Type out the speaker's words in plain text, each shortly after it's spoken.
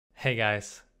Hey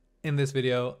guys, in this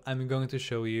video I'm going to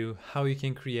show you how you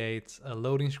can create a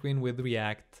loading screen with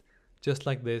React just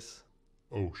like this.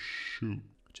 Oh shoot.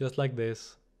 Just like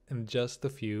this in just a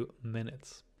few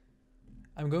minutes.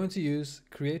 I'm going to use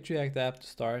Create React App to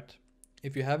start.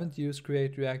 If you haven't used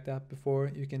Create React App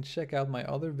before, you can check out my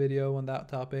other video on that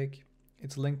topic.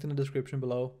 It's linked in the description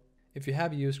below. If you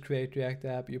have used Create React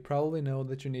App, you probably know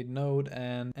that you need Node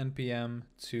and npm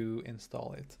to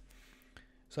install it.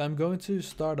 So I'm going to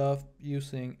start off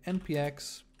using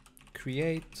npx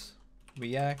create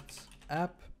react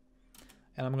app,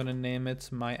 and I'm going to name it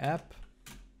my app.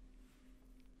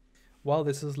 While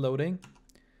this is loading,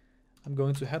 I'm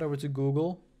going to head over to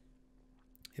Google.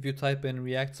 If you type in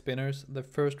React spinners, the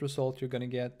first result you're going to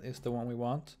get is the one we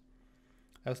want.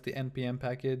 That's the npm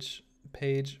package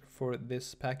page for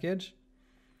this package.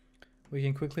 We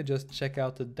can quickly just check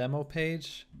out the demo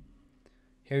page.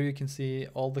 Here you can see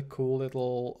all the cool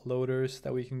little loaders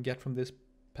that we can get from this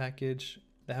package.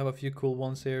 They have a few cool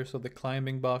ones here. So the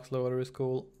climbing box loader is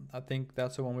cool. I think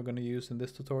that's the one we're going to use in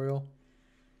this tutorial.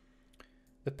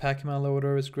 The Pac-Man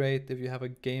loader is great if you have a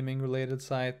gaming related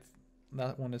site.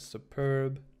 That one is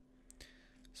superb.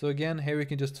 So again, here you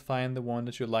can just find the one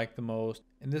that you like the most.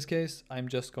 In this case, I'm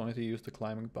just going to use the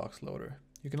climbing box loader.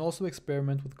 You can also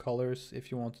experiment with colors if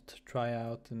you want to try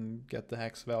out and get the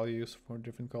hex values for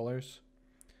different colors.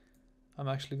 I'm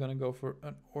actually going to go for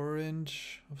an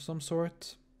orange of some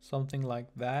sort. Something like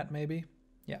that, maybe.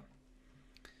 Yeah.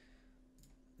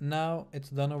 Now it's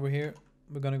done over here.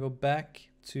 We're going to go back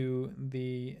to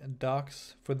the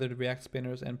docs for the React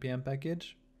Spinners npm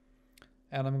package.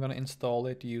 And I'm going to install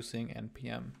it using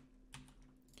npm.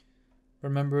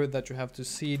 Remember that you have to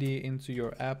cd into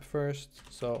your app first.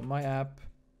 So my app,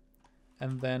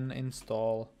 and then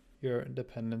install your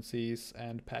dependencies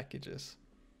and packages.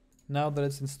 Now that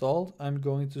it's installed, I'm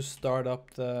going to start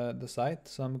up the site.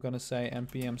 So I'm going to say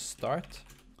npm start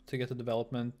to get the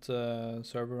development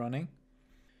server running.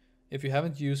 If you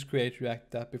haven't used Create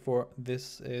React App before,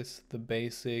 this is the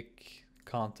basic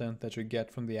content that you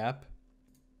get from the app.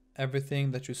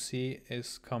 Everything that you see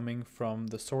is coming from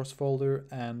the source folder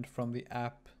and from the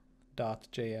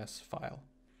app.js file.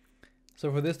 So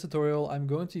for this tutorial, I'm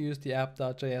going to use the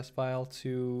app.js file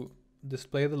to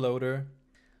display the loader.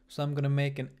 So I'm going to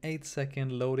make an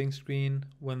 8-second loading screen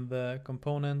when the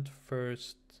component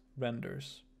first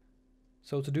renders.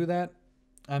 So to do that,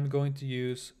 I'm going to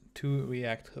use two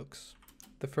React hooks.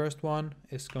 The first one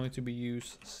is going to be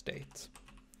use state.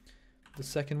 The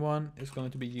second one is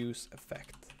going to be use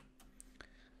effect.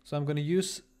 So I'm going to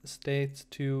use state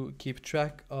to keep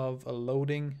track of a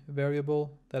loading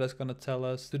variable that is going to tell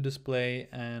us to display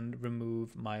and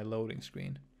remove my loading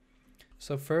screen.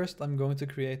 So first I'm going to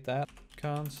create that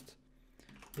const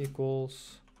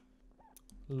equals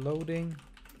loading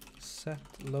set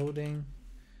loading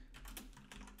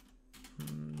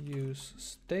use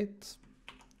state,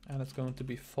 and it's going to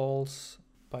be false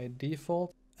by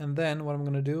default. And then what I'm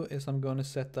going to do is I'm going to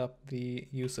set up the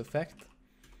use effect.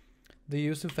 The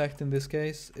use effect in this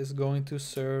case is going to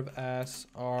serve as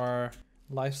our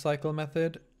lifecycle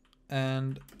method,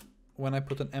 and when I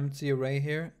put an empty array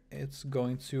here, it's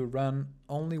going to run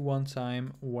only one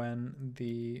time when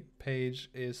the page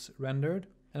is rendered.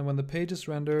 And when the page is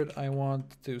rendered, I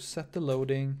want to set the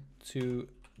loading to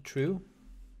true.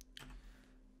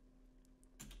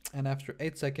 And after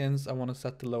 8 seconds, I want to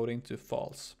set the loading to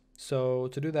false. So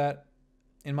to do that,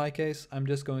 in my case, I'm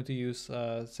just going to use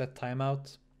set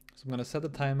timeout. So I'm going to set the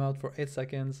timeout for 8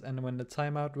 seconds, and when the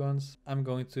timeout runs, I'm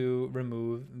going to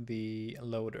remove the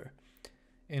loader.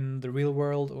 In the real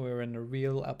world or in a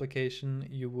real application,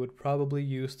 you would probably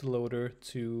use the loader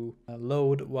to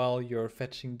load while you're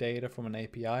fetching data from an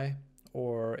API,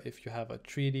 or if you have a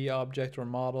 3D object or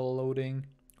model loading,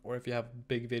 or if you have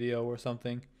big video or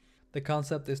something. The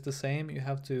concept is the same. You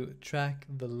have to track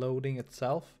the loading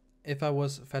itself. If I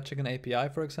was fetching an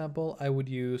API, for example, I would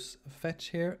use fetch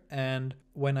here, and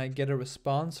when I get a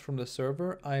response from the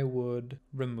server, I would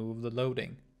remove the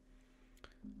loading.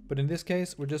 But in this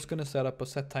case, we're just going to set up a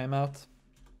set timeout.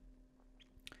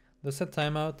 The set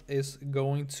timeout is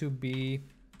going to be,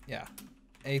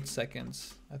 8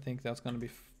 seconds. I think that's going to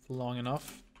be long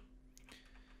enough.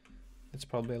 It's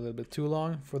probably a little bit too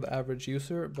long for the average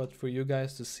user, but for you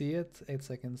guys to see it, 8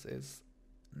 seconds is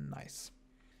nice.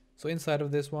 So inside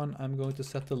of this one, I'm going to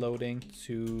set the loading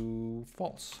to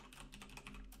false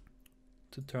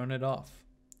to turn it off.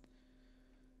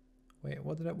 Wait,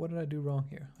 what did I do wrong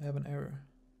here? I have an error.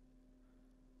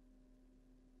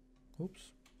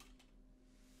 Oops.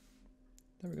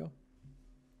 There we go.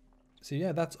 So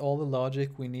yeah, that's all the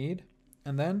logic we need.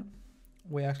 And then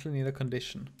we actually need a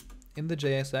condition. In the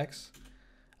JSX,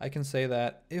 I can say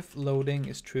that if loading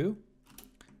is true,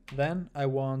 then I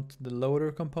want the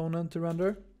loader component to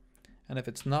render. And if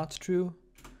it's not true,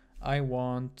 I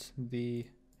want the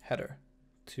header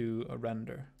to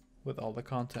render with all the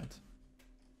content.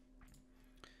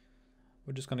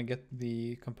 We're just gonna get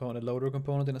the component, loader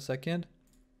component in a second.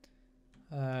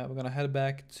 We're gonna head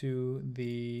back to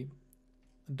the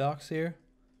docs here.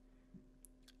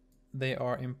 They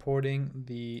are importing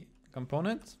the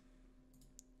component.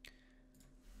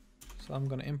 So I'm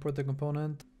gonna import the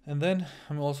component, and then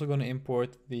I'm also gonna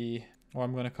import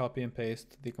I'm gonna copy and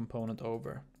paste the component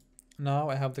over. Now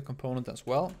I have the component as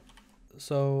well.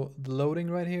 So the loading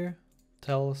right here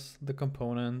tells the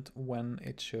component when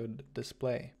it should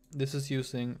display. This is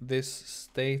using this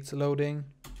state loading,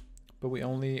 but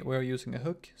we're using a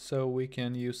hook, so we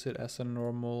can use it as a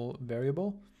normal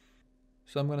variable.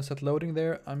 So I'm gonna set loading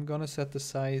there. I'm gonna set the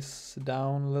size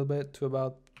down a little bit to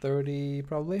about 30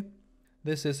 probably.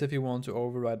 This is if you want to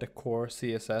override the core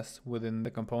CSS within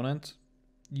the component.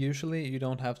 Usually you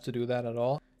don't have to do that at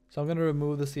all. So I'm gonna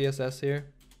remove the CSS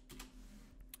here.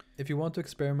 If you want to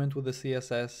experiment with the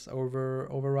CSS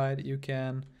override, you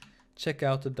can check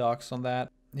out the docs on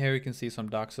that. Here you can see some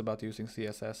docs about using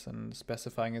CSS and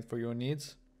specifying it for your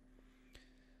needs.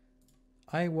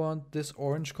 I want this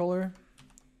orange color,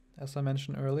 as I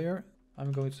mentioned earlier.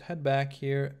 I'm going to head back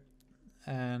here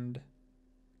and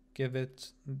give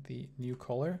it the new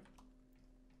color.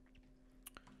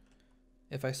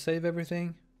 If I save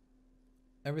everything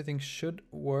should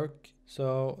work.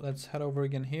 So let's head over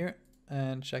again here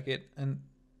and check it, and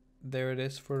there it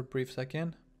is for a brief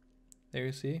second. There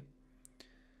you see.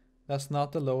 That's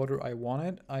not the loader I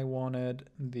wanted. I wanted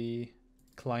the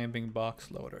climbing box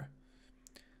loader.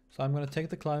 So I'm going to take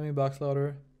the climbing box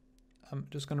loader. I'm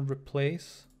just going to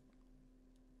replace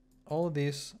all of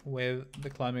these with the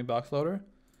climbing box loader.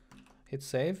 Hit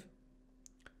save.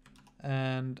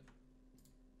 And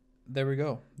there we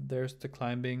go. There's the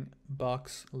climbing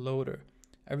box loader.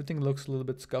 Everything looks a little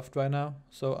bit scuffed right now,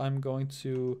 so I'm going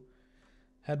to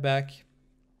head back.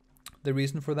 The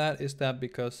reason for that is that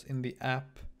because in the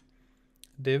app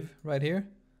div right here,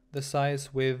 the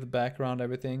size, width, background,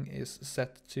 everything is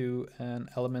set to an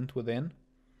element within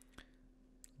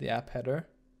the app header.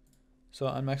 So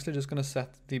I'm actually just going to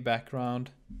set the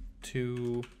background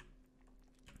to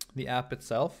the app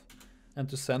itself. And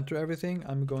to center everything,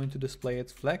 I'm going to display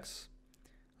its flex.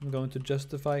 I'm going to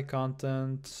justify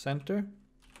content center.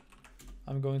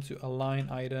 I'm going to align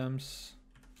items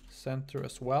center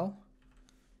as well.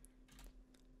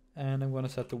 And I'm going to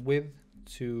set the width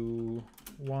to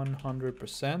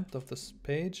 100% of this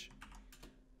page.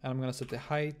 And I'm going to set the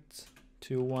height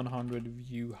to 100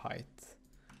 view height.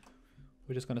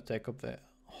 We're just going to take up the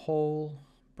whole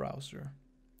browser.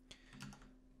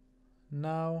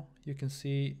 Now you can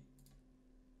see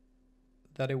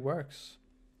that it works.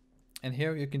 And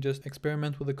here you can just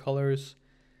experiment with the colors,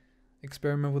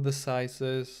 experiment with the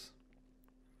sizes,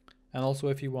 and also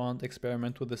if you want,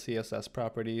 experiment with the CSS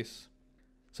properties.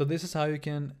 So this is how you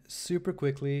can super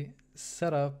quickly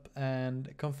set up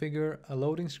and configure a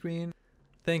loading screen.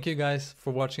 Thank you guys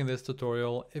for watching this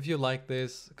tutorial. If you like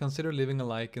this, consider leaving a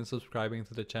like and subscribing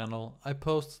to the channel. I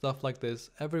post stuff like this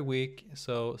every week,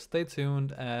 so stay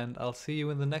tuned and I'll see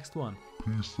you in the next one.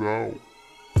 Peace out.